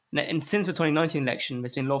 And since the 2019 election,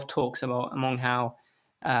 there's been a lot of talks about among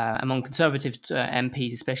Conservative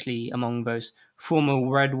MPs, especially among those former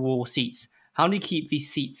red wall seats, how do you keep these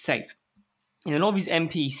seats safe? And a lot of these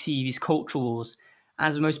MPs see these cultural wars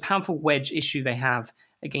as the most powerful wedge issue they have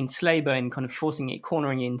against Labour and kind of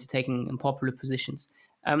cornering it into taking unpopular positions.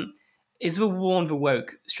 Is the war on the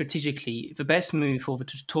woke strategically the best move for the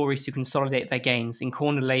Tories to consolidate their gains and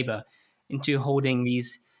corner Labour into holding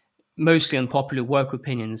these mostly unpopular woke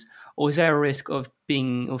opinions, or is there a risk of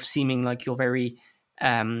seeming like you're very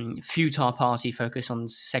futile party focused on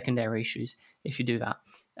secondary issues if you do that?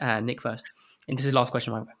 Nick first, and this is the last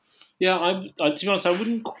question. Yeah, to be honest, I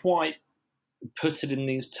wouldn't quite put it in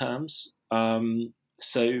these terms.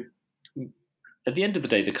 So at the end of the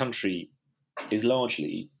day, the country is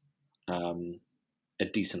largely a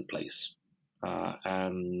decent place.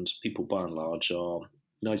 And people, by and large, are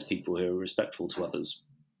nice people who are respectful to others.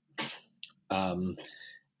 And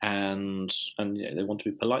they want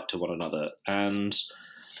to be polite to one another. And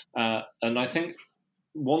I think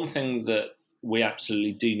one thing that we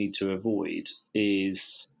absolutely do need to avoid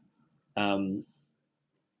is an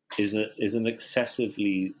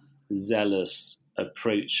excessively zealous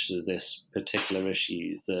approach to this particular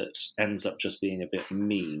issue that ends up just being a bit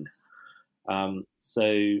mean.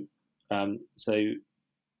 So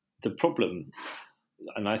the problem,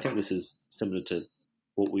 and I think this is similar to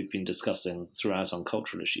what we've been discussing throughout on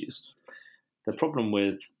cultural issues, the problem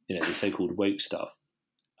with the so-called woke stuff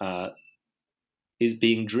is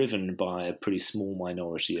being driven by a pretty small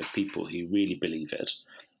minority of people who really believe it.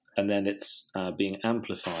 And then it's being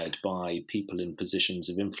amplified by people in positions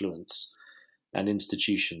of influence and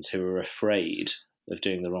institutions who are afraid of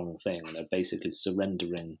doing the wrong thing and are basically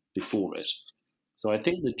surrendering before it. So I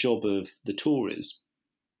think the job of the Tories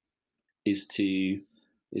is to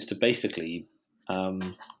basically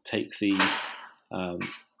take the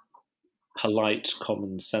polite,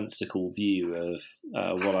 commonsensical view of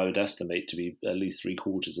what I would estimate to be at least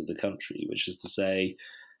 3/4 of the country, which is to say,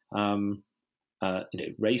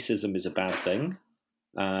 racism is a bad thing,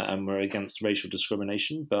 and we're against racial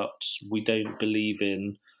discrimination, but we don't believe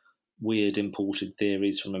in weird imported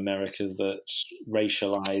theories from America that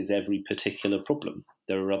racialize every particular problem.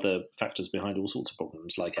 There are other factors behind all sorts of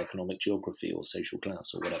problems, like economic geography or social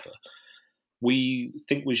class or whatever. We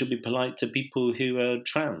think we should be polite to people who are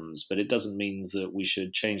trans, but it doesn't mean that we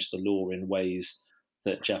should change the law in ways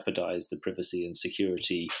that jeopardize the privacy and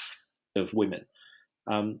security of women.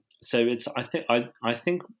 So I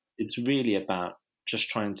think it's really about just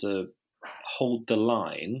trying to hold the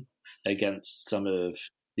line against some of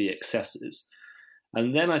the excesses,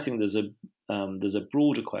 and then I think there's a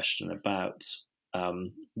broader question about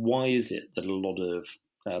why is it that a lot of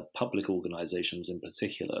public organisations, in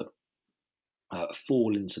particular,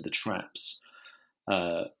 fall into the traps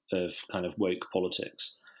of kind of woke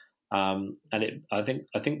politics, and I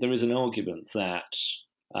think there is an argument that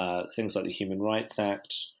things like the Human Rights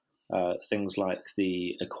Act, things like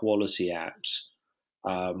the Equality Act,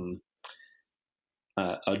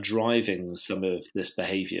 are driving some of this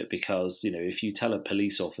behaviour, because if you tell a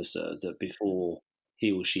police officer that before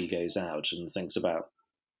he or she goes out and thinks about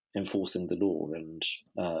enforcing the law and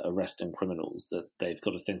arresting criminals, that they've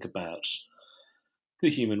got to think about the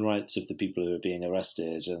human rights of the people who are being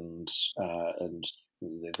arrested, and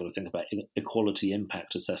they've got to think about equality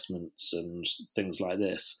impact assessments and things like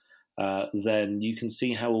this, then you can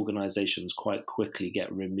see how organisations quite quickly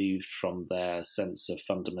get removed from their sense of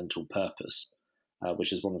fundamental purpose,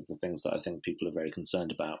 which is one of the things that I think people are very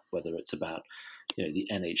concerned about, whether it's about the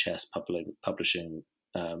NHS publishing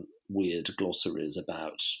weird glossaries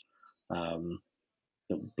about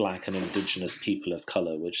Black and Indigenous people of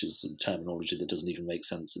colour, which is a terminology that doesn't even make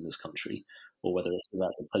sense in this country, or whether it's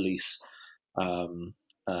about the police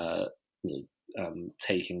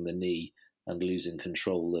taking the knee and losing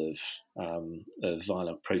control of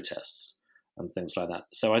violent protests and things like that.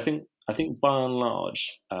 So I think by and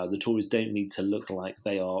large, the Tories don't need to look like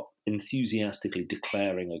they are enthusiastically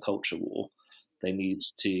declaring a culture war. They need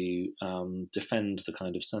to defend the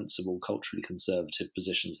kind of sensible, culturally conservative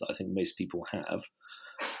positions that I think most people have.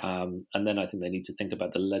 And then I think they need to think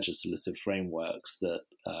about the legislative frameworks that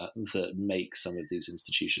make some of these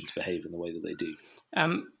institutions behave in the way that they do.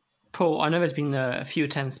 Paul, I know there's been a few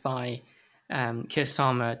attempts by Keir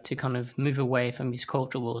Starmer to kind of move away from these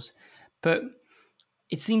culture wars, but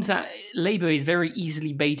it seems that Labour is very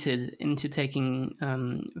easily baited into taking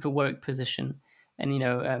the woke position.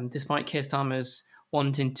 And, despite Keir Starmer's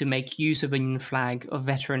wanting to make use of the Union flag of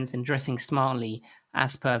veterans and dressing smartly,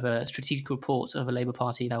 as per the strategic report of the Labour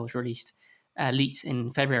Party that was leaked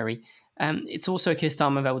in February, it's also Keir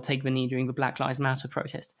Starmer that will take the knee during the Black Lives Matter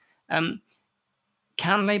protest.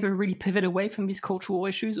 Can Labour really pivot away from these cultural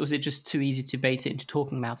issues, or is it just too easy to bait it into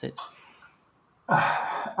talking about it?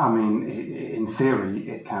 I mean, in theory,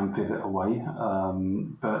 it can pivot away,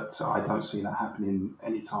 but I don't see that happening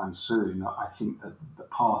anytime soon. I think that the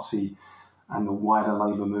party and the wider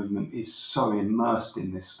Labour movement is so immersed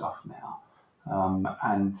in this stuff now.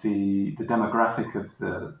 And the demographic of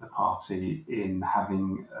the party, in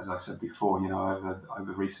having, as I said before,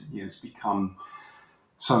 over recent years become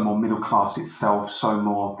so more middle class itself, so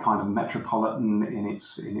more kind of metropolitan in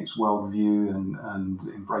its worldview, and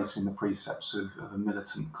embracing the precepts of a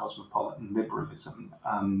militant cosmopolitan liberalism.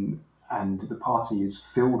 And the party is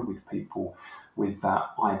filled with people with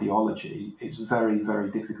that ideology. It's very,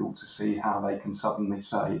 very difficult to see how they can suddenly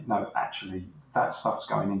say, no, actually, that stuff's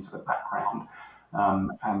going into the background,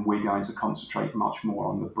 and we're going to concentrate much more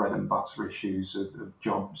on the bread and butter issues of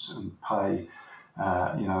jobs and pay,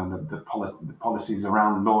 the policies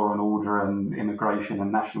around law and order and immigration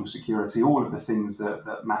and national security, all of the things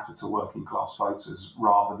that matter to working class voters,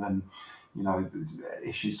 rather than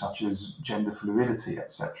issues such as gender fluidity,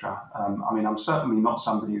 etc. I mean, I'm certainly not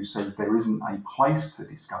somebody who says there isn't a place to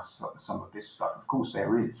discuss some of this stuff. Of course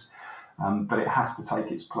there is, but it has to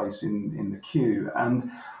take its place in the queue.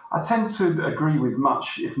 And I tend to agree with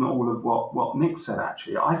much, if not all, of what Nick said,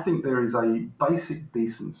 actually. I think there is a basic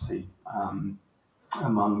decency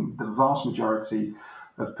among the vast majority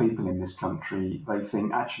of people in this country. They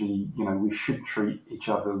think, actually, we should treat each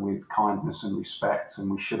other with kindness and respect, and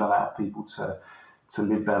we should allow people to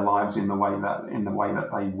live their lives in the way that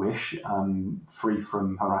they wish, free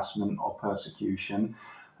from harassment or persecution.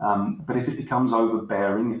 But if it becomes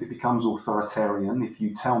overbearing, if it becomes authoritarian, if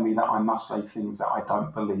you tell me that I must say things that I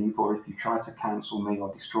don't believe, or if you try to cancel me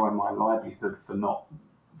or destroy my livelihood for not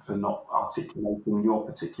articulating your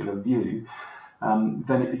particular view,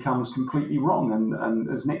 then it becomes completely wrong. And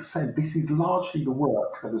as Nick said, this is largely the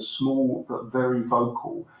work of a small but very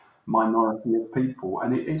vocal minority of people.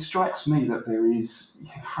 And it strikes me that there is,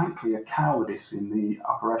 frankly, a cowardice in the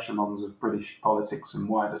upper echelons of British politics and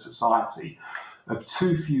wider society of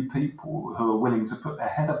too few people who are willing to put their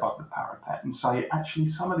head above the parapet and say, actually,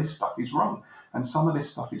 some of this stuff is wrong and some of this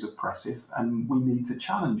stuff is oppressive and we need to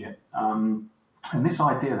challenge it. And this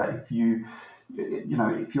idea that if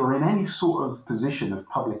you're in any sort of position of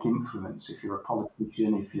public influence, if you're a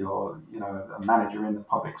politician, if you're, a manager in the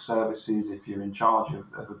public services, if you're in charge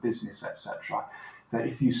of a business, etc., that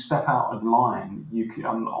if you step out of line, you can,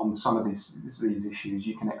 on some of these issues,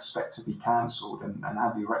 you can expect to be cancelled and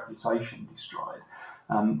have your reputation destroyed.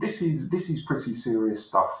 This is pretty serious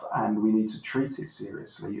stuff, and we need to treat it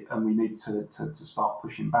seriously, and we need to start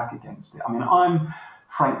pushing back against it. I mean, I'm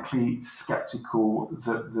frankly sceptical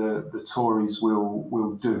that the Tories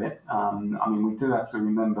will do it. I mean, we do have to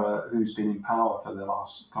remember who's been in power for the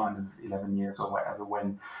last kind of 11 years or whatever,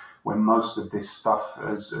 when most of this stuff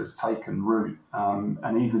has taken root.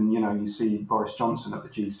 And even, you see Boris Johnson at the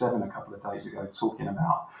G7 a couple of days ago talking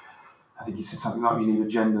about, I think he said something like, we need a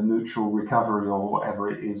gender-neutral recovery or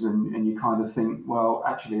whatever it is, and you kind of think, well,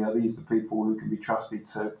 actually, are these the people who can be trusted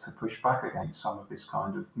to push back against some of this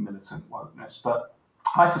kind of militant wokeness? But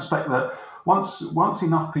I suspect that once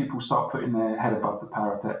enough people start putting their head above the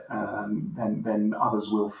parapet, then others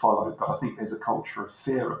will follow. But I think there's a culture of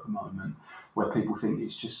fear at the moment where people think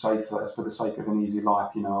it's just safer for the sake of an easy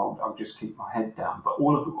life. I'll just keep my head down. But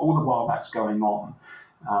all the while that's going on,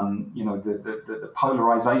 the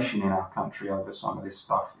polarization in our country over some of this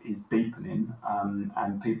stuff is deepening,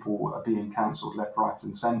 and people are being cancelled left, right,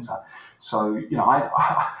 and centre. So,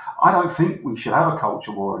 I don't think we should have a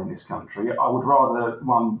culture war in this country. I would rather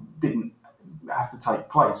one didn't have to take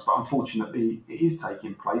place, but unfortunately it is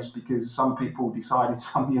taking place because some people decided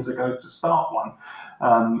some years ago to start one.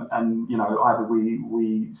 Either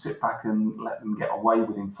we sit back and let them get away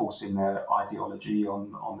with enforcing their ideology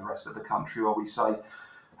on the rest of the country, or we say,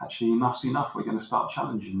 actually, enough's enough. We're going to start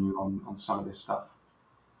challenging you on some of this stuff.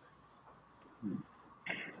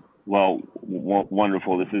 Well,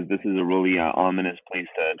 wonderful. This is a really ominous place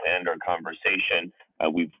to end our conversation.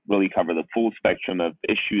 We've really covered the full spectrum of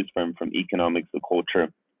issues from economics to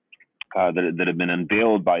culture that have been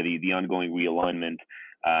unveiled by the ongoing realignment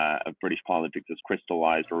of British politics as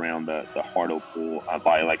crystallized around the Hartlepool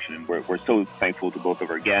by-election. And we're so thankful to both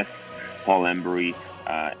of our guests, Paul Embury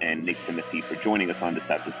and Nick Timothy, for joining us on this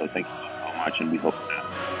episode. Thank you so much, and we hope to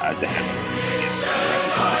have you in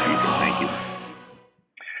the future. Thank you.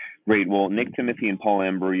 Great. Well, Nick Timothy and Paul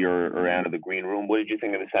Embury are out of the green room. What did you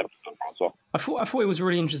think of this episode, Francois? I thought it was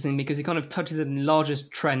really interesting because it kind of touches on the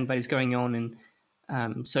largest trend that is going on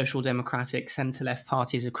in social democratic centre-left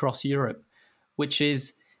parties across Europe, which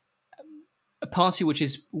is a party which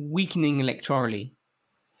is weakening electorally,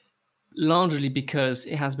 largely because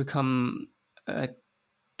it has become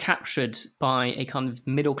captured by a kind of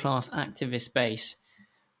middle-class activist base,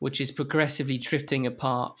 which is progressively drifting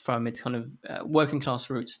apart from its kind of working-class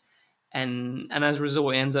roots. And as a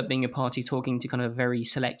result, it ends up being a party talking to kind of a very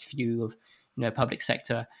select few of, public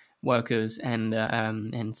sector workers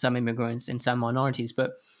and some immigrants and some minorities.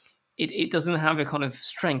 But it doesn't have a kind of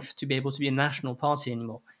strength to be able to be a national party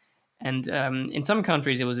anymore. And in some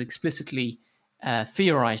countries, it was explicitly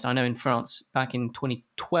theorized. I know in France, back in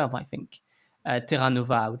 2012, I think, Terra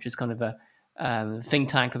Nova, which is kind of a think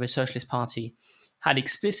tank of a socialist party, had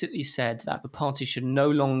explicitly said that the party should no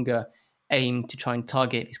longer aim to try and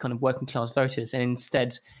target these kind of working class voters and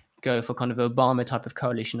instead go for kind of Obama type of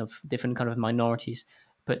coalition of different kind of minorities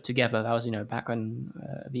put together. That was, back when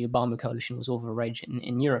the Obama coalition was all the rage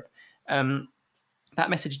in Europe. That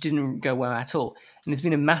message didn't go well at all. And there's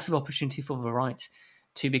been a massive opportunity for the right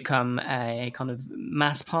to become a kind of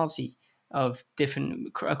mass party of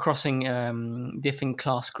crossing different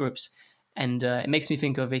class groups. And it makes me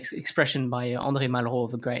think of expression by André Malraux,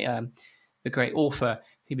 the great author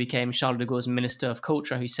who became Charles de Gaulle's Minister of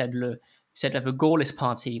Culture, who said that the Gaullist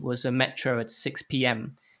Party was a metro at 6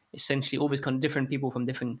 p.m. Essentially, all these kind of different people from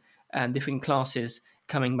different classes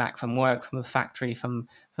coming back from work, from the factory, from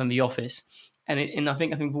the office. And I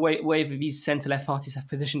think the way these centre-left parties have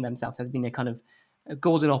positioned themselves has been a kind of a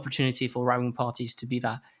golden opportunity for right-wing parties to be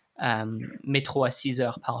that métro à 6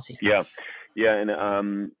 heures party. Yeah, and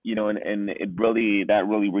and it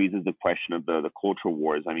really raises the question of the culture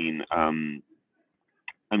wars. And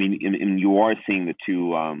you are seeing the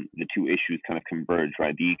two issues kind of converge,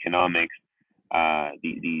 right? The economics,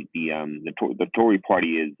 the Tory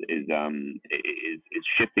party is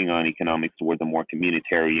shifting on economics towards a more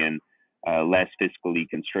communitarian, less fiscally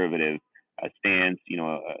conservative stance.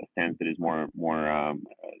 A stance that is more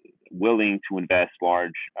willing to invest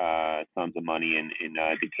large sums of money in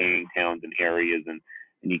decaying towns and areas and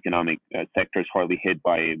economic sectors hardly hit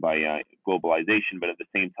by globalization. But at the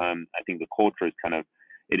same time, I think the culture is kind of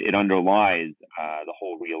it underlies the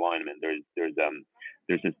whole realignment. There's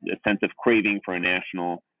a sense of craving for a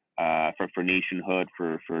national for nationhood,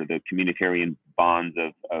 for the communitarian bonds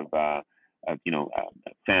of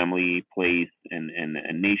family, place, and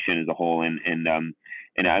nation as a whole.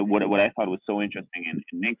 What I thought was so interesting in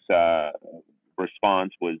Nick's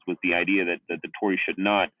response was the idea that the Tories should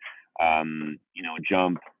not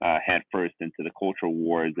jump head first into the cultural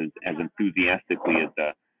wars as enthusiastically as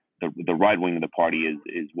the right wing of the party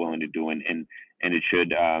is willing to do, and it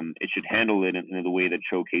should handle it in a way that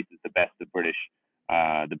showcases the best of British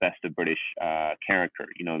character.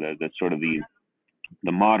 The sort of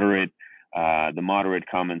the moderate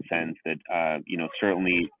common sense that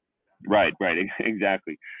certainly right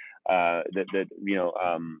exactly that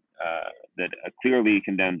clearly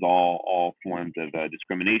condemns all forms of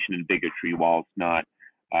discrimination and bigotry, whilst not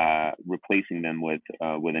replacing them with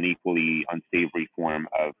an equally unsavory form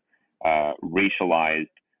of racialized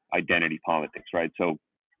identity politics, right? So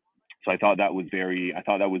I thought that was very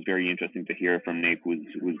interesting to hear from Nick,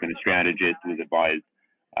 who's been a strategist, who's advised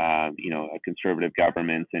conservative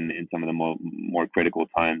governments in some of the more critical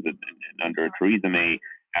times under Theresa May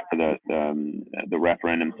after the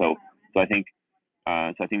referendum. So I think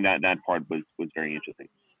that part was very interesting.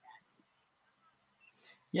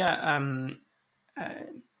 Yeah,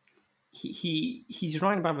 he's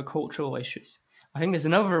right about the cultural issues. I think there's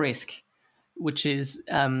another risk, which is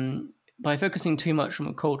by focusing too much on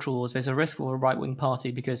the cultural wars, there's a risk for a right-wing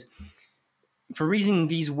party, because for reason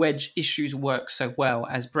these wedge issues work so well,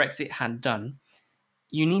 as Brexit had done,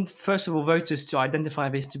 you need, first of all, voters to identify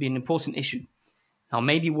this to be an important issue. Now,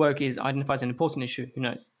 maybe work is identified as an important issue, who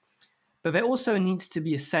knows? But there also needs to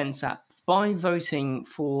be a sense that by voting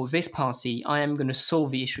for this party, I am going to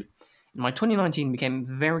solve the issue. In my 2019 became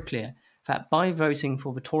very clear that by voting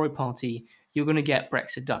for the Tory party, you're going to get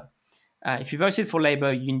Brexit done. If you voted for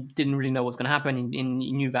Labour, you didn't really know what's going to happen, and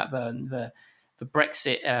you knew that the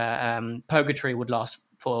Brexit purgatory would last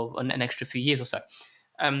for an extra few years or so.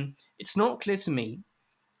 It's not clear to me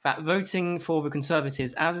that voting for the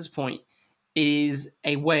Conservatives at this point is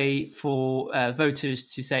a way for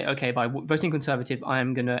voters to say, okay, by voting Conservative, I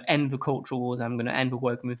am going to end the cultural wars, I'm going to end the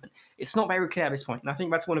work movement. It's not very clear at this point. And I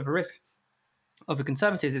think that's one of the risks of the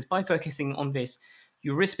Conservatives, is by focusing on this,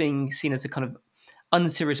 you risk being seen as a kind of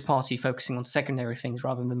unserious party focusing on secondary things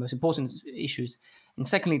rather than the most important issues. And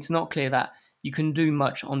secondly, it's not clear that you can do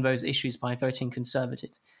much on those issues by voting Conservative.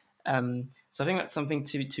 So I think that's something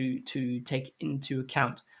to take into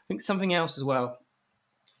account. I think something else as well,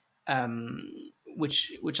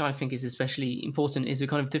 which I think is especially important, is the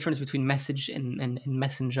kind of difference between message and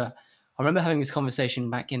messenger. I remember having this conversation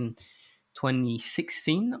back in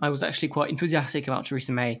 2016. I was actually quite enthusiastic about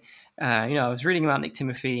Theresa May. I was reading about Nick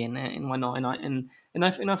Timothy and whatnot, and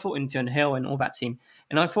I thought in Fiona Hill and all that team,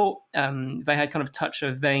 and I thought they had kind of touched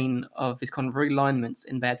a vein of this kind of realignment,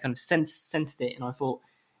 and they had kind of sensed it, and I thought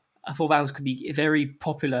that could be very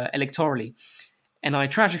popular electorally. And I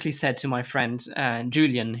tragically said to my friend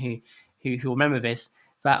Julian, who will remember this,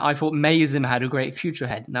 that I thought Mayism had a great future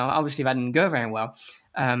ahead. Now, obviously, that didn't go very well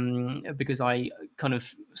because I kind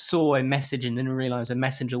of saw a message and didn't realize the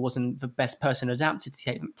messenger wasn't the best person adapted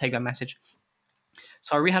to take that message.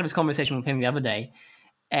 So I had this conversation with him the other day,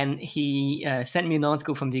 and he sent me an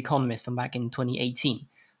article from The Economist from back in 2018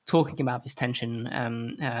 talking about this tension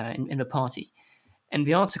in the party. And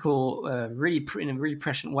the article, really in a really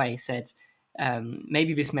prescient way, said,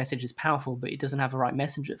 maybe this message is powerful, but it doesn't have the right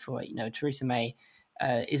messenger for it. Theresa May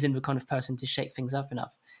isn't the kind of person to shake things up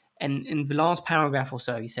enough. And in the last paragraph or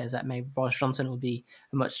so, he says that maybe Boris Johnson will be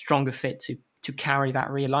a much stronger fit to carry that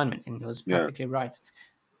realignment. And he was perfectly right.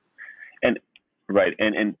 And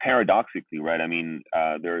paradoxically, right? I mean,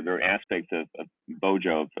 there are aspects of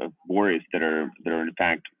Bojo, of Boris, that are in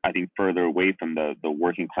fact, I think, further away from the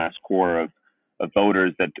working class core of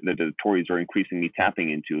voters that the Tories are increasingly tapping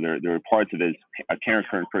into. There are parts of his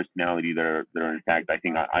character and personality that are in fact, I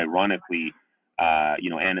think, ironically,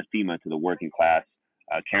 anathema to the working class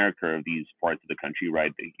character of these parts of the country.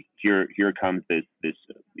 Right here comes this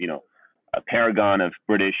a paragon of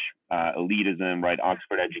British elitism, right?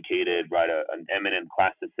 Oxford educated, right? An eminent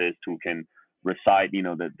classicist who can recite,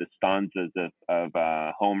 the stanzas of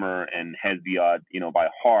Homer and Hesiod, by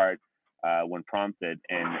heart. When prompted,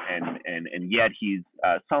 and yet he's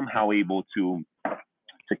somehow able to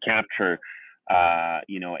capture, a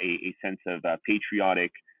sense of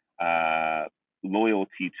patriotic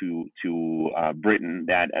loyalty to Britain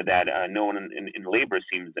that no one in Labour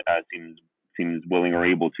seems willing or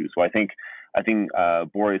able to. So I think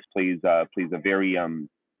Boris plays a very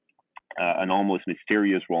an almost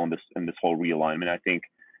mysterious role in this whole realignment. I think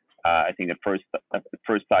at first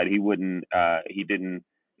sight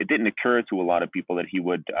it didn't occur to a lot of people that he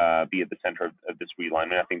would be at the center of this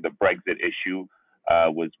realignment. I think the Brexit issue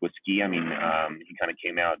was key. I mean, he kind of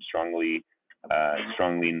came out strongly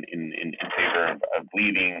in favor of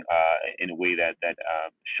leaving in a way that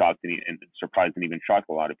shocked and surprised and even shocked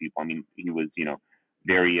a lot of people. I mean, he was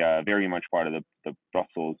very much part of the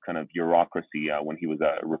Brussels kind of bureaucracy when he was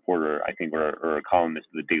a reporter, I think, or a columnist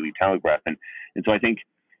of the Daily Telegraph, and so I think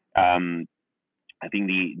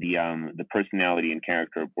the personality and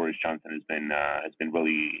character of Boris Johnson has been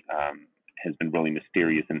really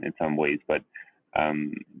mysterious in some ways, but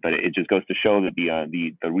it just goes to show that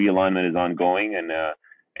the realignment is ongoing,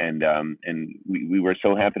 and we were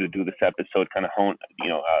so happy to do this episode, kind of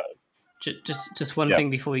Just one thing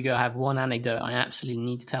before we go. I have one anecdote I absolutely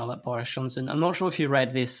need to tell about Boris Johnson. I'm not sure if you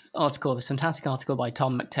read this article, this fantastic article by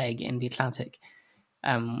Tom McTague in The Atlantic,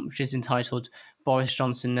 which is entitled "Boris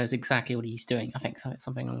Johnson Knows Exactly What He's Doing." I think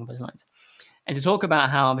something along those lines. And to talk about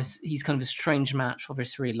how he's kind of a strange match for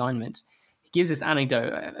this realignment, he gives this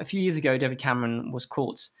anecdote. A few years ago, David Cameron was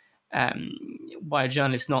caught by a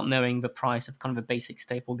journalist not knowing the price of kind of a basic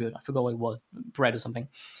staple good. I forgot what it was, bread or something.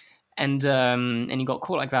 And he got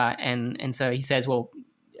caught like that, and so he says, well,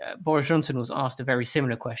 Boris Johnson was asked a very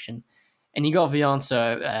similar question, and he got the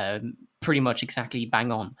answer pretty much exactly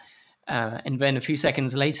bang on. And then a few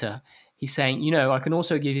seconds later, he's saying, I can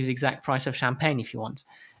also give you the exact price of champagne if you want.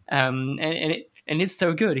 And it's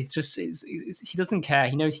so good. It's just he doesn't care.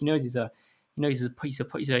 He knows he's a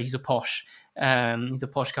posh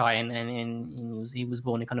guy, and he was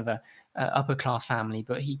born in kind of a upper class family,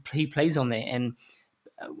 but he plays on it. And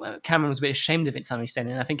Cameron was a bit ashamed of it to some extent,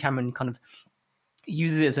 and I think Cameron kind of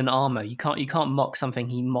uses it as an armor. You can't mock something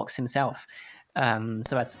he mocks himself. So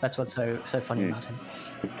that's what's so funny about him.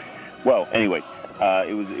 Well, anyway,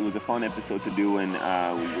 it was a fun episode to do, and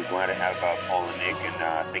we were glad to have Paul and Nick. And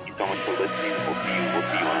thank you so much for listening. We'll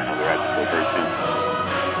see you on another episode very soon.